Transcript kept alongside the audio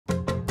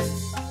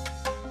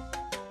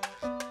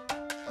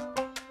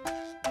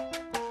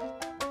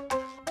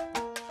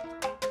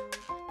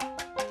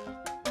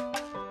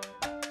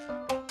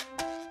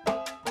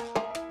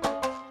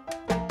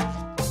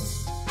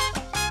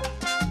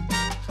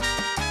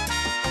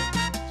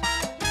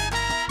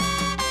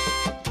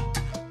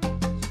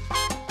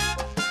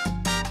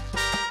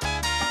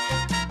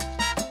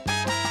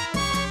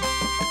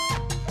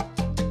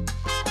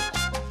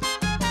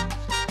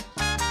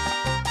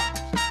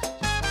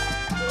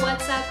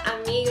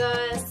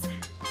amigos,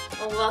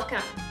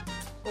 welcome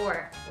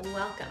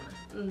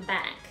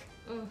back.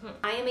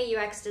 I am a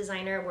UX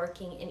designer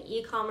working in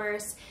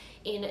e-commerce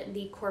in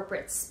the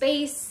corporate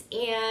space,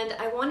 and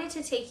I wanted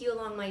to take you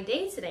along my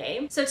day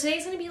today. So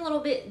today's gonna be a little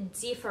bit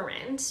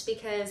different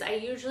because I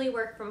usually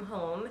work from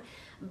home,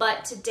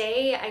 but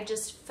today I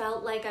just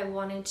felt like I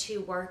wanted to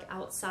work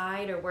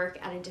outside or work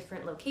at a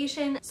different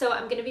location. So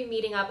I'm gonna be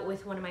meeting up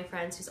with one of my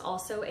friends who's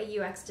also a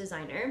UX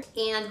designer,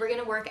 and we're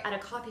gonna work at a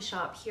coffee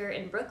shop here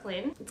in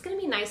Brooklyn. It's gonna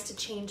be nice to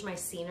change my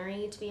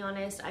scenery, to be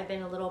honest. I've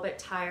been a little bit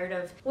tired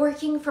of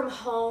working from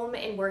home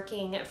and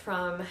working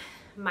from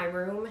my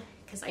room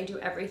because I do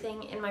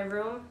everything in my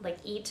room, like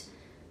eat,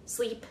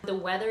 sleep. The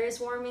weather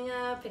is warming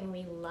up and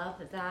we love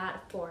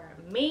that for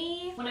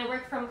me. When I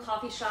work from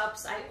coffee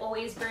shops, I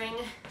always bring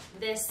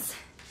this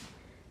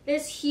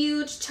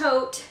huge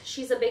tote.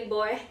 She's a big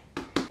boy.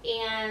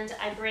 And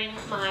I bring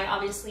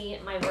obviously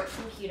my work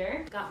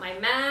computer. Got my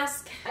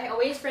mask. I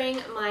always bring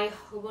my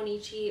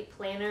Hobonichi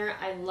planner.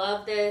 I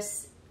love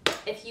this.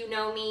 If you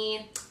know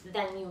me,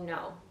 then you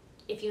know.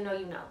 If you know,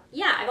 you know.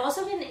 Yeah, I've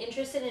also been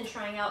interested in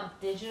trying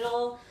out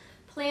digital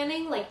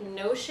planning like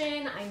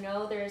Notion. I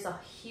know there's a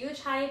huge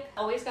hype.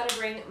 Always gotta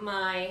bring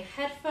my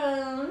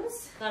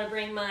headphones. Gotta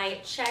bring my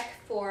check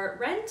for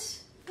rent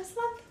this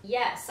month.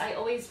 Yes, I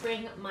always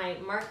bring my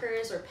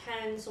markers or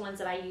pens. The ones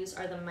that I use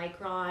are the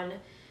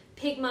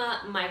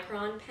Pigma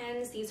Micron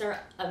pens. These are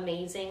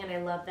amazing and I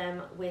love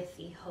them with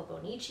the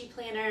Hobonichi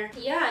planner.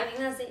 Yeah, I think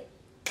that's it.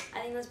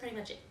 I think that's pretty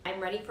much it. I'm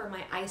ready for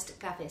my iced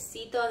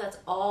cafecito. That's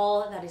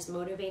all that is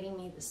motivating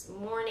me this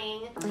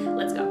morning.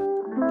 Let's go.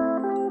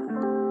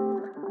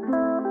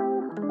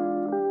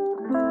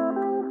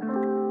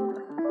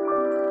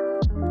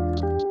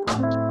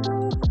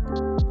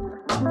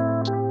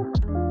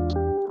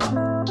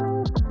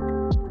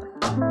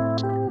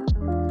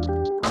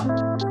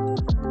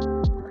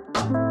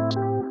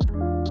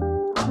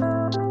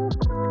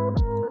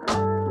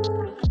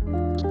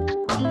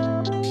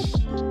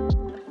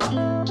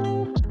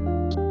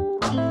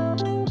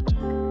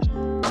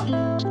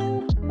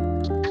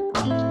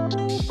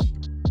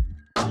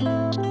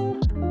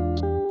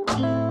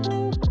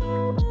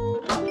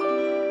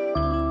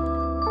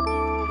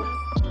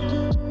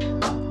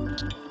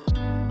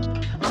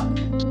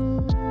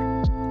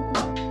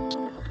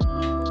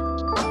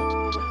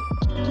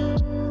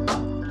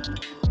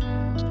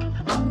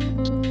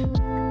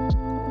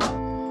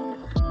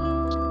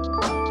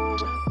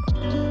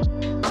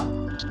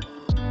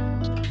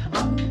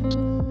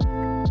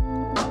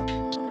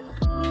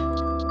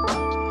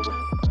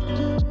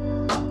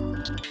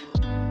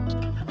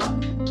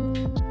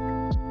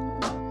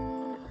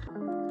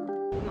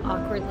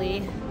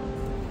 Awkwardly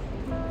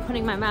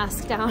putting my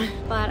mask down,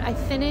 but I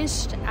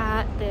finished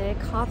at the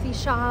coffee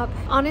shop.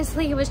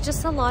 Honestly, it was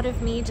just a lot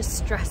of me just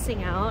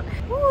stressing out.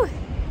 Woo,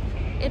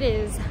 it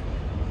is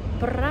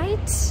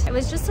bright. It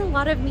was just a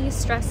lot of me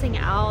stressing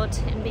out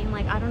and being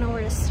like, I don't know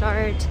where to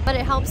start, but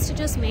it helps to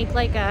just make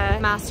like a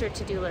master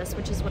to-do list,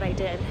 which is what I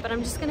did. But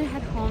I'm just gonna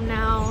head home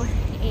now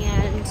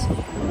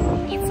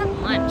and eat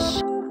some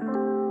lunch.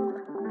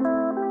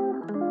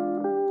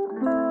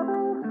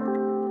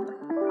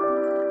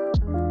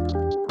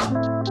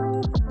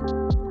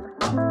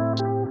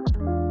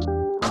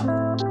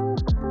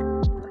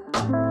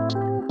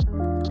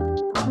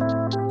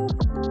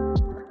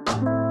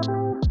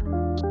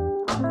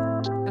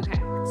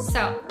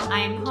 So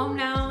I'm home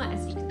now.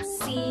 As you can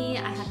see,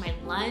 I had my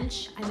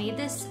lunch. I made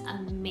this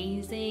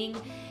amazing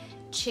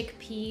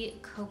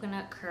chickpea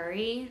coconut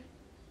curry.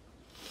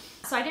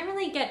 So I didn't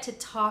really get to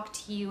talk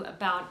to you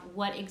about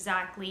what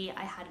exactly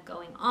I had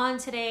going on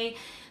today.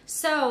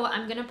 So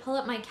I'm gonna pull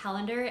up my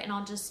calendar and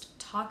I'll just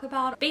talk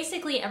about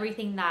basically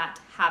everything that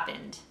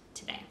happened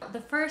today.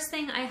 The first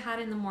thing I had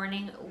in the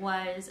morning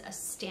was a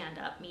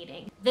stand-up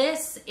meeting.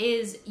 This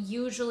is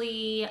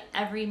usually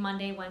every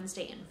Monday,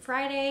 Wednesday, and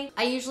Friday.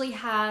 I usually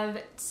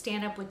have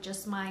stand-up with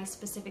just my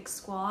specific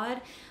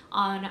squad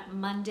on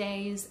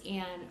Mondays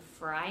and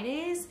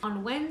Fridays.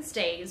 On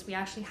Wednesdays, we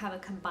actually have a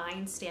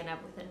combined stand-up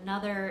with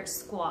another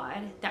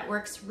squad that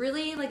works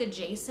really like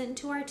adjacent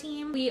to our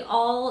team. We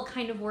all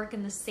kind of work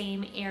in the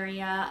same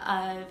area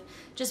of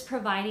just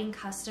providing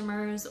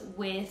customers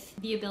with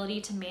the ability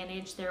to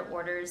manage their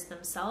orders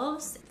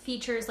themselves.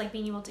 Features like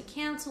being able to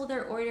cancel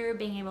their order,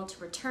 being able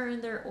to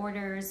return their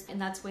orders, and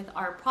that's with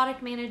our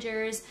product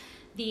managers,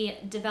 the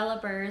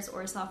developers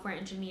or software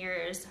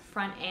engineers,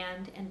 front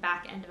end and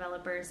back end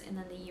developers, and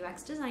then the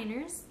UX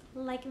designers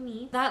like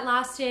me. That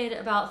lasted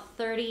about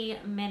 30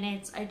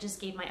 minutes. I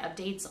just gave my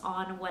updates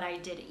on what I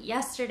did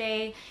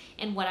yesterday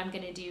and what I'm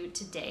gonna do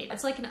today.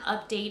 It's like an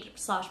update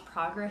 /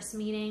 progress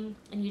meeting,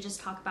 and you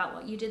just talk about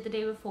what you did the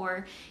day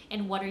before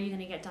and what are you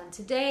gonna get done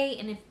today,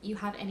 and if you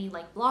have any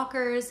like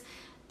blockers.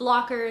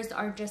 Blockers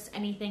are just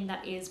anything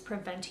that is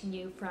preventing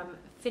you from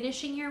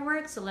finishing your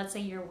work. So let's say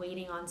you're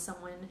waiting on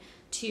someone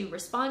to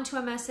respond to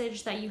a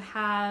message that you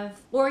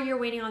have, or you're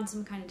waiting on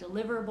some kind of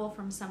deliverable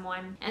from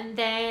someone. And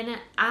then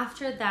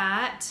after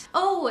that,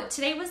 oh,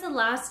 today was the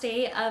last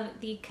day of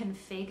the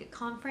Config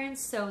conference.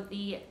 So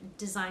the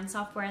design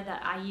software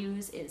that I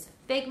use is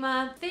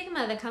Figma.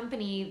 Figma, the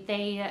company,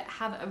 they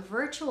have a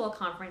virtual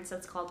conference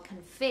that's called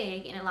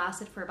Config, and it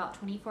lasted for about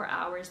 24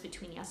 hours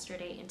between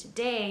yesterday and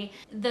today.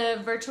 The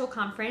virtual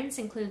conference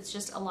includes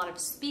just a lot of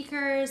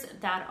speakers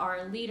that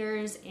are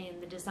leaders in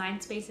the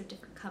design space of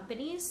different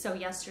companies. So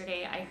yesterday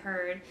I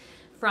heard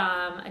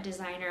from a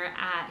designer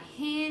at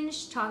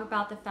Hinge talk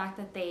about the fact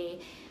that they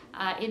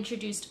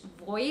introduced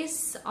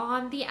voice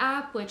on the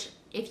app, which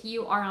if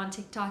you are on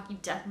TikTok,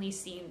 you've definitely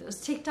seen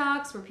those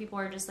TikToks where people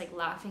are just like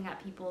laughing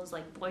at people's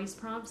like voice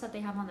prompts that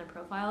they have on their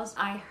profiles.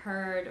 I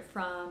heard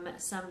from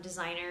some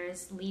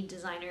designers, lead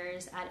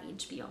designers at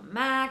HBO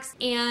Max,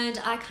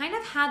 and I kind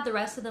of had the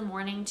rest of the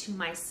morning to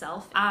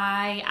myself.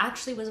 I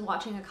actually was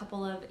watching a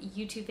couple of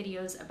YouTube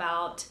videos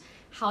about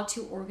how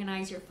to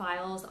organize your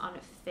files on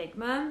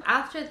Figma.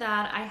 After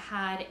that, I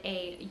had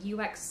a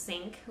UX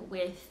sync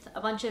with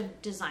a bunch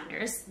of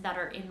designers that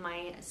are in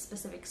my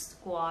specific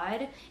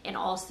squad and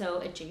also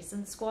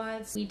adjacent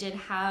squads. We did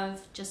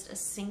have just a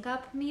sync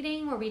up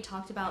meeting where we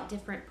talked about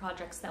different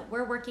projects that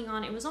we're working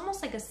on. It was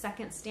almost like a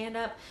second stand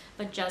up,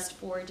 but just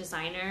for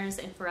designers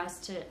and for us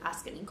to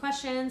ask any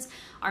questions.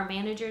 Our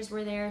managers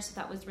were there, so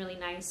that was really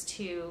nice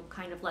to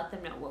kind of let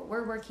them know what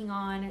we're working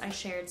on. I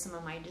shared some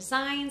of my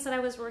designs that I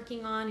was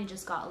working on and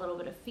just got a little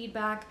bit of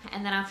feedback.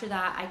 And then after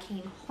that, I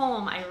came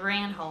home. I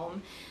ran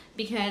home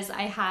because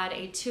I had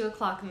a 2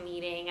 o'clock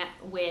meeting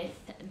with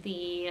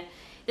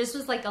this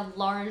was like a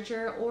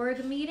larger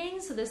org meeting.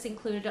 So this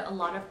included a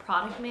lot of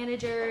product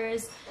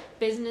managers,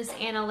 business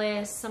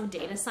analysts, some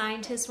data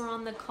scientists were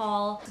on the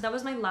call. So that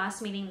was my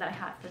last meeting that I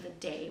had for the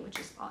day, which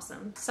is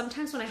awesome.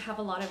 Sometimes when I have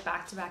a lot of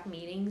back-to-back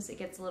meetings, it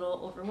gets a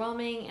little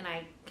overwhelming and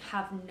I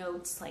have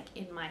notes like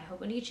in my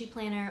Hobonichi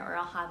planner, or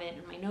I'll have it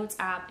in my notes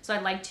app. So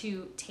I'd like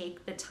to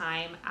take the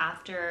time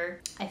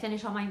after I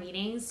finish all my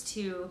meetings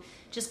to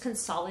just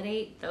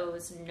consolidate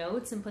those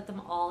notes and put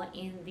them all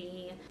in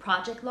the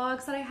project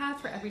logs that I have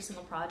for every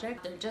single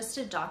project. They're just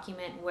a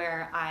document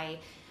where I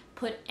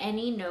put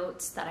any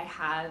notes that I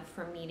have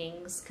from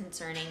meetings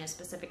concerning a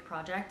specific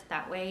project.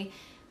 That way,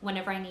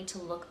 whenever I need to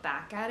look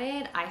back at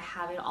it, I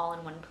have it all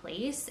in one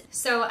place.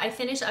 So I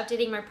finished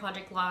updating my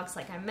project logs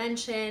like I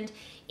mentioned,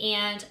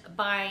 and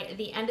by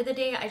the end of the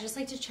day, I just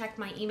like to check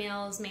my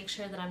emails, make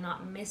sure that I'm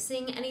not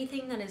missing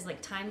anything that is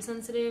like time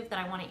sensitive that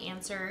I want to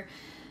answer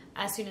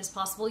as soon as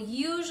possible.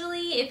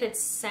 Usually if it's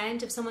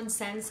sent, if someone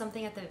sends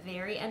something at the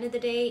very end of the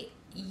day,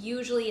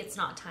 usually it's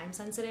not time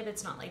sensitive.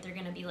 It's not like they're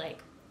gonna be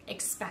like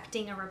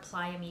expecting a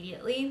reply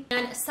immediately.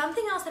 And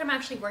something else that I'm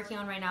actually working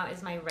on right now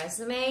is my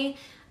resume.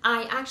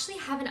 I actually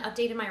haven't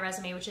updated my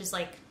resume, which is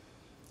like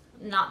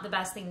not the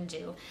best thing to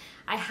do.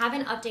 I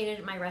haven't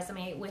updated my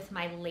resume with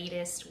my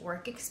latest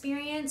work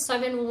experience. So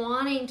I've been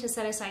wanting to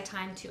set aside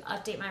time to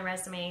update my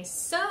resume.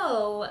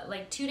 So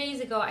like 2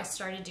 days ago, I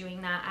started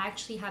doing that. I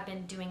actually have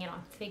been doing it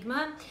on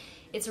Figma.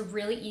 It's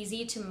really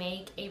easy to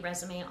make a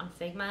resume on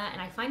Figma,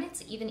 and I find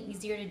it's even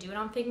easier to do it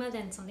on Figma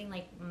than something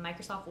like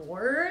Microsoft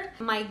Word.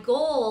 My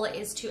goal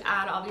is to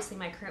add obviously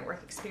my current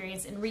work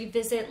experience and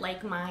revisit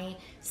like my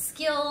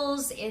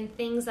skills and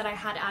things that I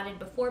had added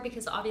before,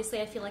 because obviously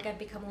I feel like I've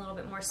become a little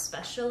bit more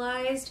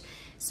specialized.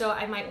 So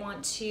I might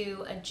want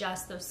to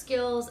adjust those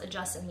skills,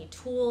 adjust any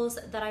tools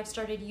that I've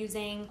started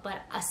using.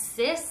 But a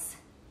sis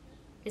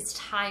is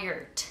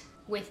tired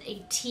with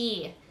a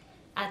T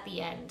at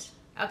the end.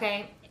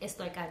 Okay,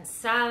 estoy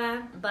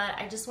cansada, but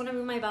I just want to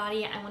move my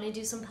body. I want to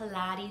do some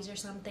Pilates or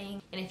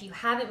something. And if you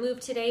haven't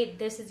moved today,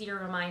 this is your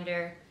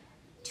reminder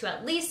to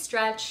at least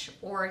stretch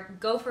or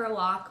go for a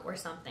walk or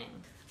something.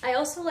 I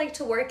also like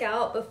to work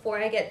out before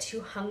I get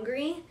too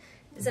hungry.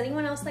 Is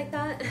anyone else like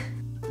that?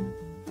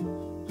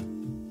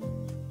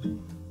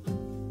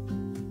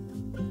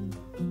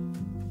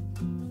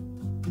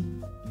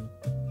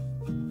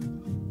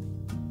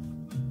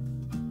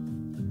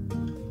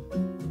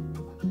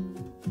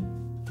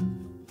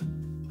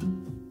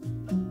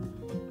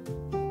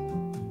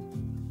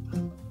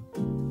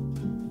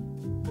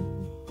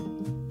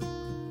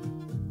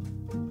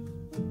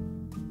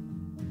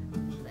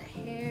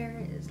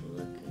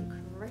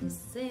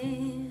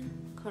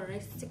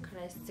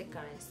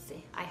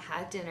 Crazy. I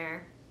had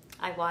dinner.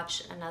 I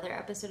watched another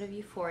episode of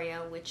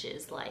Euphoria, which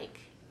is like,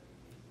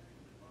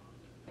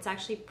 it's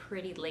actually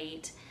pretty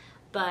late,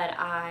 but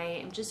I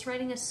am just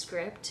writing a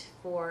script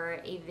for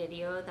a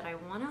video that I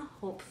want to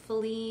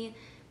hopefully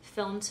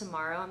film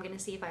tomorrow. I'm gonna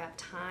see if I have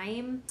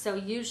time. So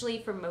usually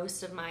for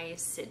most of my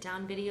sit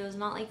down videos,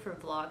 not like for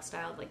vlog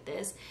style like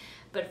this,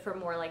 but for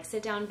more like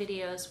sit down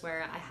videos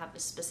where I have a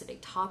specific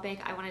topic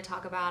I want to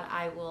talk about,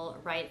 I will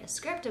write a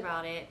script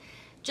about it,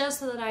 just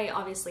so that I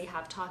obviously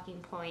have talking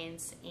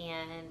points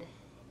and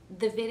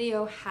the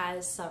video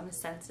has some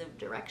sense of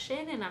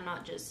direction and I'm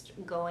not just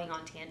going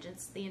on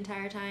tangents the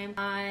entire time.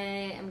 I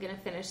am gonna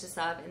finish this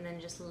up and then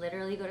just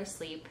literally go to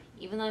sleep,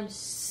 even though I'm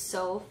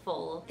so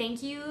full.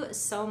 Thank you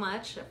so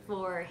much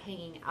for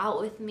hanging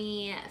out with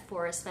me,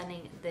 for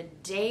spending the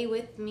day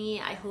with me.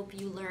 I hope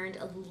you learned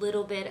a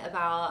little bit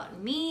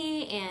about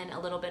me and a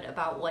little bit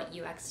about what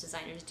UX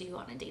designers do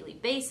on a daily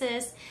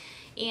basis,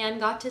 and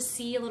got to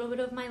see a little bit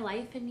of my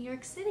life in New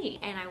York City.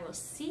 And I will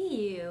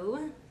see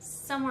you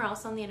somewhere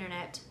else on the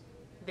internet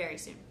very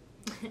soon.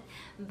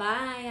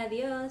 Bye,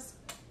 adios.